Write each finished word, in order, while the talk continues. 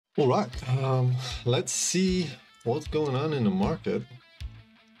All right, let's see what's going on in the market.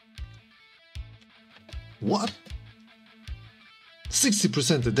 What?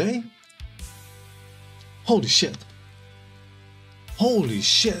 60% a day? Holy shit. Holy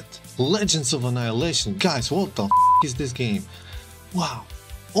shit. Legends of Annihilation. Guys, what the is this game? Wow.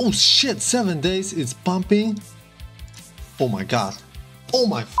 Oh shit, 7 days, it's pumping. Oh my god. Oh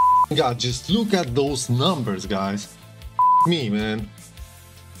my god, just look at those numbers, guys. Me, man.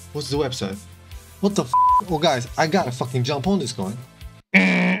 What's the website? What the Oh guys, I gotta fucking jump on this coin.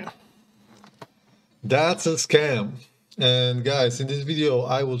 That's a scam. And guys, in this video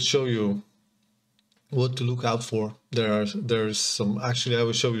I will show you what to look out for. There's some, actually I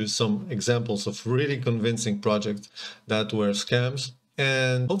will show you some examples of really convincing projects that were scams,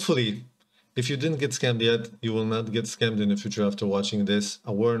 and hopefully if you didn't get scammed yet, you will not get scammed in the future after watching this.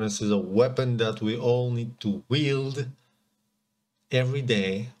 Awareness is a weapon that we all need to wield every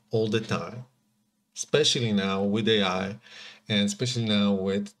day, all the time, especially now with AI, and especially now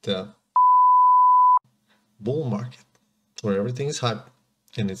with the bull market where everything is hype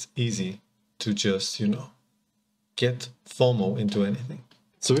and it's easy to just, get FOMO into anything.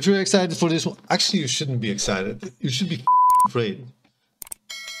 So if you're excited for this one, actually you shouldn't be excited. You should be afraid.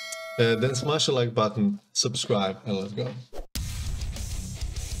 Then smash the like button, subscribe, and let's go.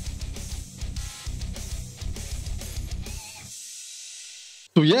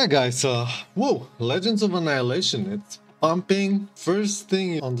 So yeah, guys, whoa, Legends of Annihilation, it's pumping. First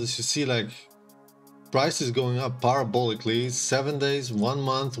thing on this, you see like price is going up parabolically. 7 days, 1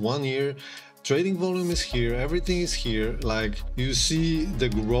 month, 1 year. Trading volume is here, everything is here. Like, you see the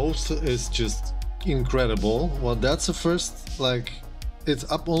growth is just incredible. Well, that's the first, like, it's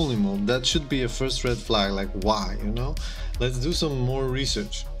up only mode. That should be a first red flag. Like, why, let's do some more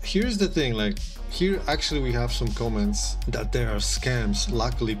research. Here's the thing, like, here actually we have some comments that there are scams.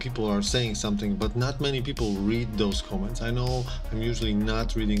 Luckily people are saying something, but not many people read those comments. I know I'm usually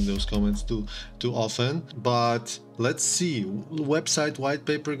not reading those comments too often, but let's see. Website, white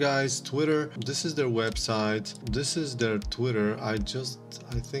paper, guys, Twitter. This is their website, this is their Twitter. I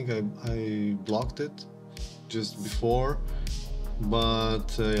think I blocked it just before, but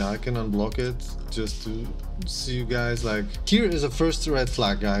yeah, I can unblock it just to see you guys. Like, here is a first red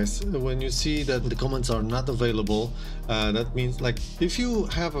flag, guys. When you see that the comments are not available, that means, like, if you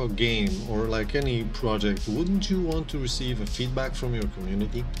have a game or like any project, wouldn't you want to receive a feedback from your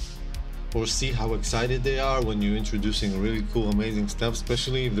community or see how excited they are when you're introducing really cool, amazing stuff,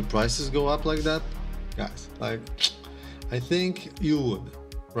 especially if the prices go up like that? Guys, like, I think you would,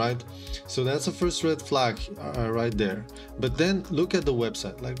 right? So that's the first red flag right there. But then look at the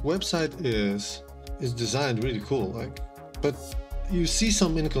website. Like, website is designed really cool, like, but you see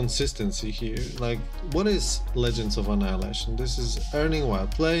some inconsistency here. Like, what is Legends of Annihilation? This is earning while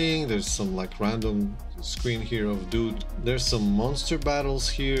playing. There's some like random screen here of dude. There's some monster battles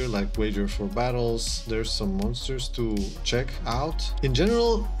here, like wager for battles. There's some monsters to check out. In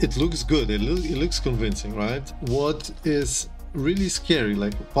general, it looks good. It looks convincing, right? What is really scary,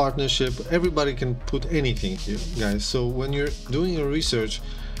 like partnership, everybody can put anything here, guys. So when you're doing your research,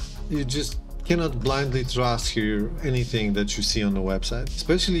 you just cannot blindly trust here anything that you see on the website.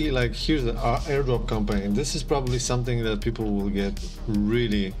 Especially like here's the airdrop campaign. This is probably something that people will get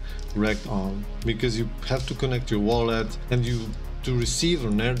really wrecked on, because you have to connect your wallet and to receive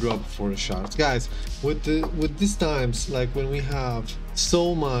an airdrop for a shard. Guys, with these times, like when we have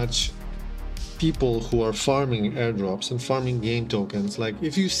so much people who are farming airdrops and farming game tokens, like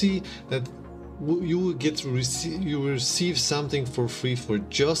if you see that you will receive something for free for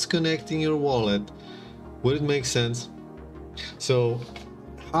just connecting your wallet, would it make sense? So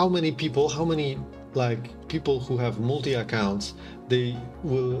how many people who have multi accounts, they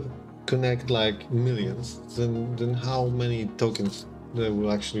will connect like millions, then how many tokens they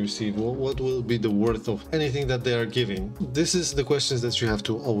will actually receive? What will be the worth of anything that they are giving? This is the questions that you have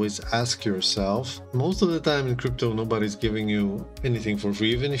to always ask yourself. Most of the time in crypto, nobody's giving you anything for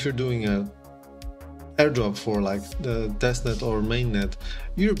free. Even if you're doing a airdrop for like the testnet or mainnet,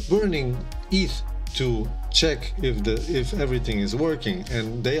 you're burning ETH to check if everything is working,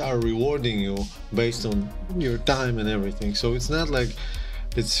 and they are rewarding you based on your time and everything. So it's not like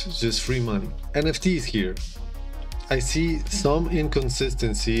it's just free money. NFTs here, I see some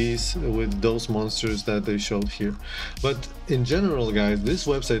inconsistencies with those monsters that they showed here, but in general, guys, this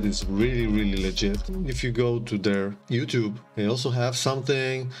website is really legit. If you go to their YouTube, they also have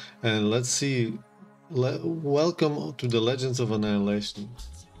something, and let's see. Welcome to the Legends of Annihilation.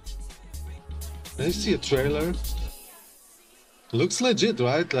 I see a trailer. Looks legit,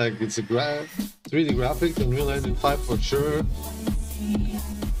 right? Like, it's a 3D graphic, Unreal Engine 5 for sure.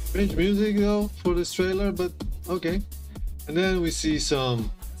 Strange music though for this trailer, but okay. And then we see some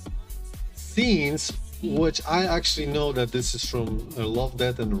scenes, which I actually know that this is from Love,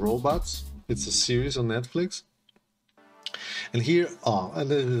 Death and Robots. It's a series on Netflix. And here, oh, and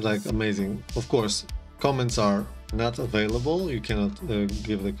this is like amazing. Of course, comments are not available. You cannot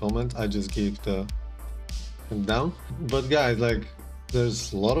give the comment. I just gave the down. But guys, like,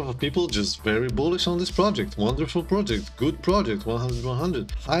 there's a lot of people just very bullish on this project. Wonderful project, good project,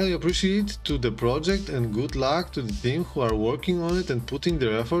 100/100. Highly appreciate to the project and good luck to the team who are working on it and putting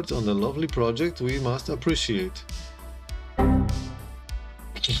their efforts on the lovely project. We must appreciate.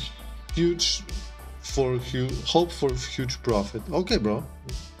 Huge for huge hope for huge profit. Okay, bro.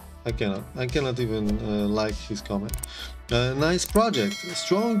 I cannot even like his comment. Nice project,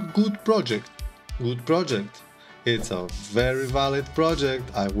 strong, good project. Good project. It's a very valid project.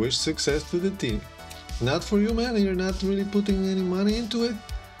 I wish success to the team. Not for you, man. You're not really putting any money into it.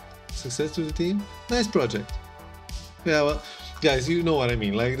 Success to the team. Nice project. Yeah, well, guys, you know what I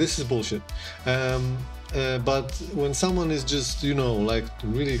mean. Like, this is bullshit. But when someone is just, you know, like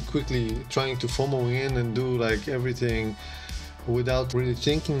really quickly trying to FOMO in and do like everything without really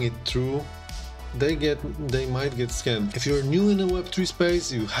thinking it through, they might get scammed. If you're new in the Web3 space,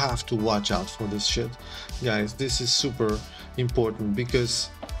 you have to watch out for this shit. Guys, this is super important because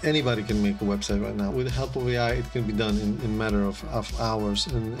anybody can make a website right now. With the help of AI, it can be done in a matter of hours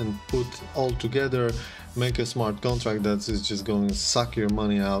and put all together, make a smart contract that is just going to suck your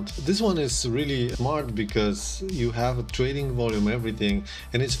money out. This one is really smart because you have a trading volume, everything.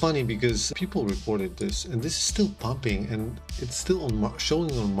 And it's funny because people reported this and this is still pumping and it's still on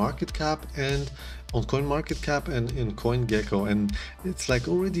showing on market cap and on CoinMarketCap and in CoinGecko. And it's like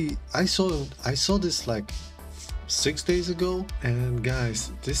already, I saw this like 6 days ago, and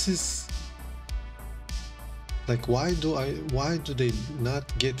guys, this is like, why do they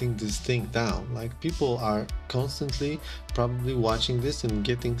not getting this thing down? Like, people are constantly probably watching this and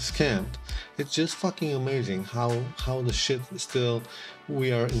getting scammed. It's just fucking amazing how the shit still,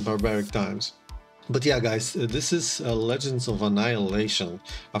 we are in barbaric times. But yeah, guys, this is Legends of Annihilation,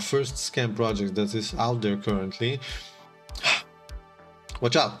 a first scam project that is out there currently.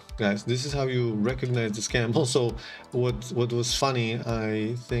 Watch out, guys. This is how you recognize the scam. Also, what was funny,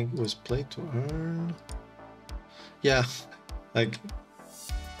 I think, was play to earn. Yeah, like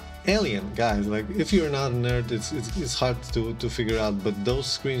Alien, guys. Like, if you're not a nerd, it's hard to figure out. But those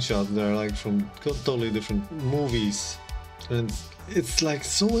screenshots, they're like from totally different movies, and it's like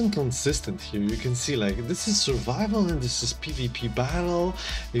so inconsistent here. You can see like this is survival and this is PvP battle.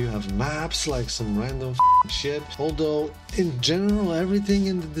 You have maps, like some random shit. Although in general everything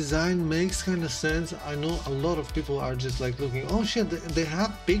in the design makes kind of sense. I know a lot of people are just like looking, oh shit, they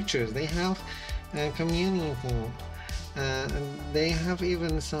have pictures, they have a community, and they have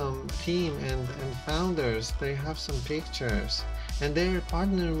even some team and founders. They have some pictures and they're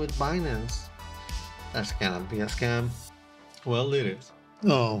partnered with Binance. That cannot be a scam. Well, it is.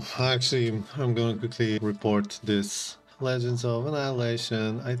 Oh, actually, I'm going to quickly report this Legends of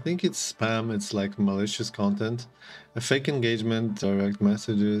Annihilation. I think it's spam. It's like malicious content, a fake engagement, direct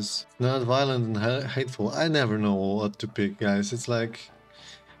messages, not violent and hateful. I never know what to pick, guys. It's like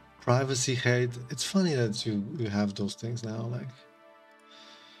privacy hate. It's funny that you have those things now. Like,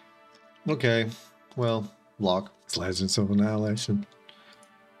 okay, well, block. It's Legends of Annihilation.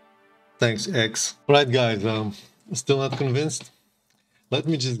 Thanks, X. Right, guys. Still not convinced? Let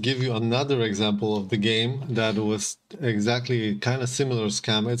me just give you another example of the game that was exactly kind of similar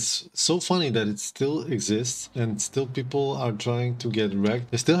scam. It's so funny that it still exists and still people are trying to get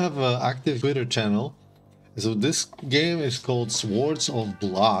wrecked. They still have an active Twitter channel. So this game is called Swords of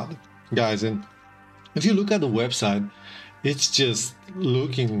Blood, guys. And if you look at the website, it's just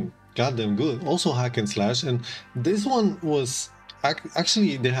looking goddamn good. Also hack and slash. And this one was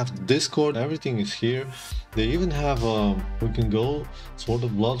actually, they have Discord, everything is here. They even have we can go Sword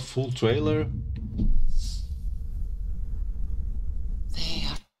of Blood full trailer. They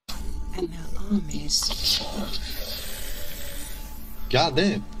are and their armies. God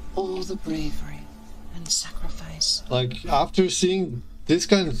damn. All the bravery and sacrifice. Like, after seeing this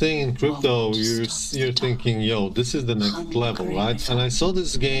kind of thing in crypto, you're thinking, yo, this is the next level, right? And I saw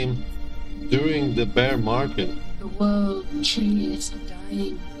this game during the bear market. The world tree is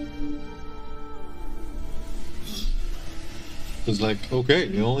dying. It's like, okay,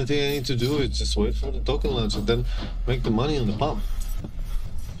 the only thing I need to do is just wait for the token launch and then make the money on the pump.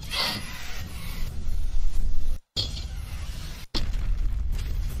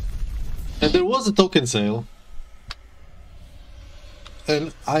 And there was a token sale,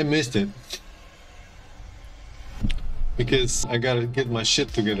 and I missed it because because I gotta get my shit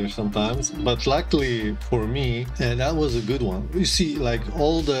together sometimes. But luckily for me, that was a good one. You see, like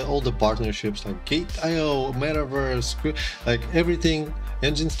all the partnerships, like Gate.io, Metaverse, like everything,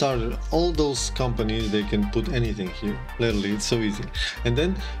 Engine Starter, all those companies, they can put anything here. Literally, it's so easy. And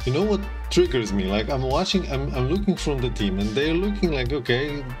then you know what triggers me? Like I'm looking from the team, and they're looking like,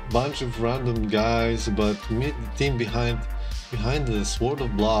 okay, bunch of random guys, but meet the team behind the Sword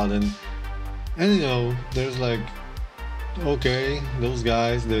of Blood, and you know, there's like, okay, those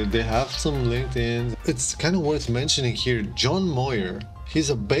guys, they have some LinkedIn. It's kind of worth mentioning here, John Moyer. He's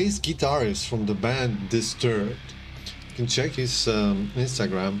a bass guitarist from the band Disturbed. You can check his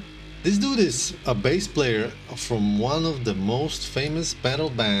Instagram. This dude is a bass player from one of the most famous metal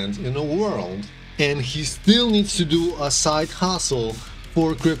bands in the world, and he still needs to do a side hustle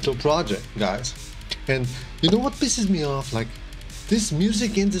for a crypto project, guys. And you know what pisses me off? Like, this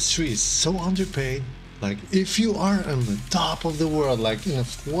music industry is so underpaid. Like, if you are on the top of the world, like in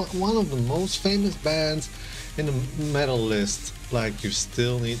one of the most famous bands in the metal list, like, you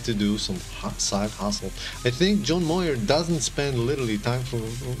still need to do some side hustle. I think John Moyer doesn't spend literally time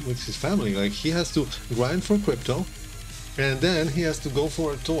with his family. Like, he has to grind for crypto, and then he has to go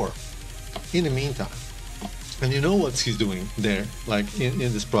for a tour in the meantime. And you know what he's doing there, like in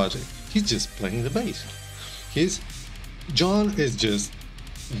this project? He's just playing the bass. John is just,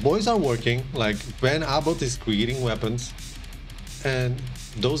 boys are working, like Ben Abbott is creating weapons, and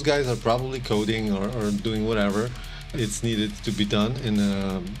those guys are probably coding or doing whatever it's needed to be done in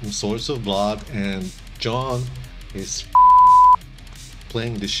Swords of Blood, and John is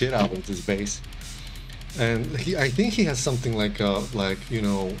playing the shit out of this bass. And I think he has something like you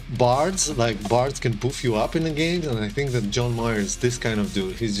know, bards, like bards can poof you up in the games, and I think that John Moyer is this kind of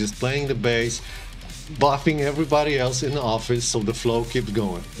dude. He's just playing the bass, buffing everybody else in the office so the flow keeps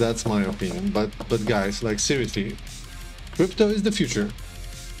going. That's my opinion. But guys, like, seriously, crypto is the future.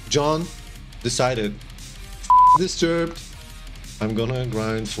 John decided, Disturbed, I'm gonna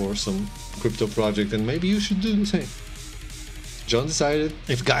grind for some crypto project, and maybe you should do the same. John decided.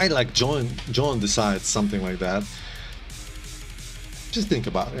 If a guy like John decides something like that, just think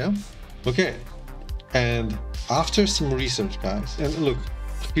about it, yeah? Okay. And after some research, guys, and look,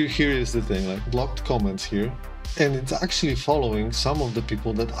 here is the thing, like, blocked comments here, and it's actually following some of the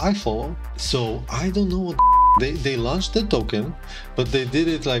people that I follow. So I don't know what they launched the token, but they did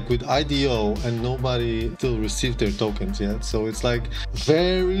it like with IDO, and nobody still received their tokens yet. So it's like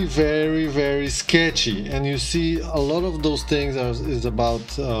very, very, very sketchy. And you see a lot of those things is about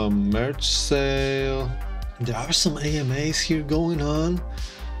merch sale. There are some AMAs here going on,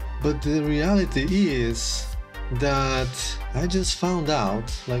 but the reality is that I just found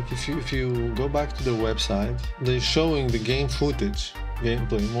out, like, if you go back to the website, they're showing the game footage,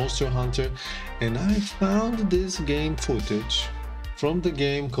 gameplay, Monster Hunter, and I found this game footage from the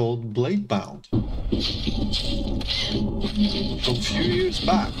game called Bladebound from a few years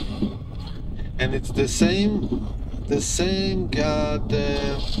back, and it's the same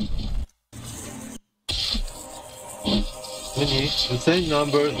goddamn the same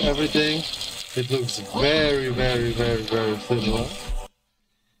numbers, everything. It looks very, very, very, very similar.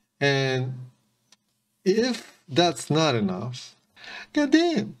 And if that's not enough,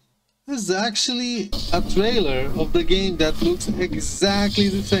 goddamn, this is actually a trailer of the game that looks exactly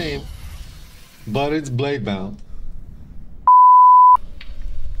the same, but it's Bladebound.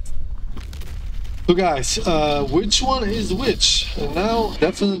 So guys, which one is which? And now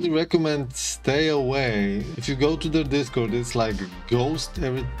definitely recommend stay away. If you go to their Discord, it's like a ghost.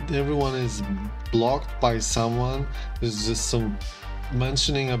 Everyone is blocked by someone. There's just some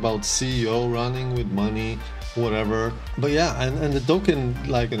mentioning about CEO running with money, whatever. But yeah, and the token,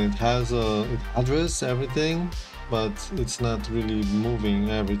 like, and it has a address, everything, but it's not really moving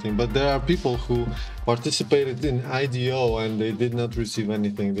everything. But there are people who participated in IDO and they did not receive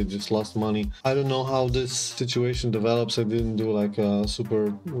anything. They just lost money. I don't know how this situation develops. I didn't do like a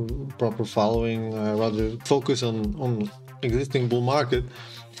super proper following. I rather focus on existing bull market.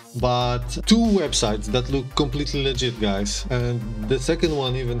 But two websites that look completely legit, guys, and the second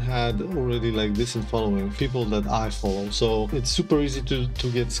one even had already like decent following, people that I follow, so it's super easy to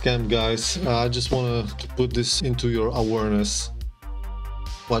get scammed, guys. I just want to put this into your awareness.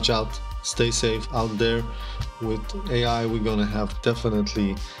 Watch out, stay safe out there. With AI, we're gonna have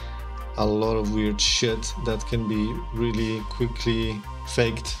definitely a lot of weird shit that can be really quickly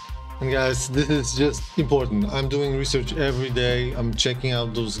faked. And guys, this is just important. I'm doing research every day. I'm checking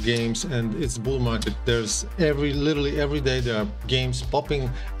out those games, and it's bull market. There's literally every day there are games popping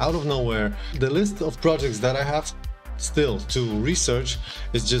out of nowhere. The list of projects that I have still to research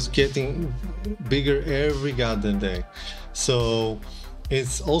is just getting bigger every goddamn day. So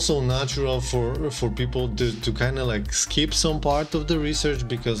it's also natural for people to kind of like skip some part of the research,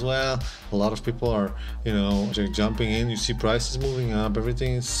 because well, a lot of people are, you know, like jumping in, you see prices moving up,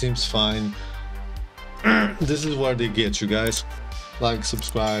 everything seems fine. This is where they get you guys. Like,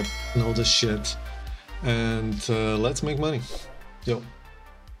 subscribe, and all this shit, and let's make money, yo,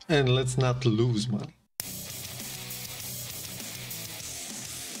 and let's not lose money.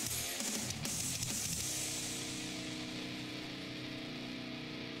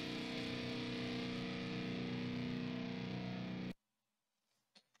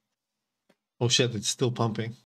 Oh shit, it's still pumping.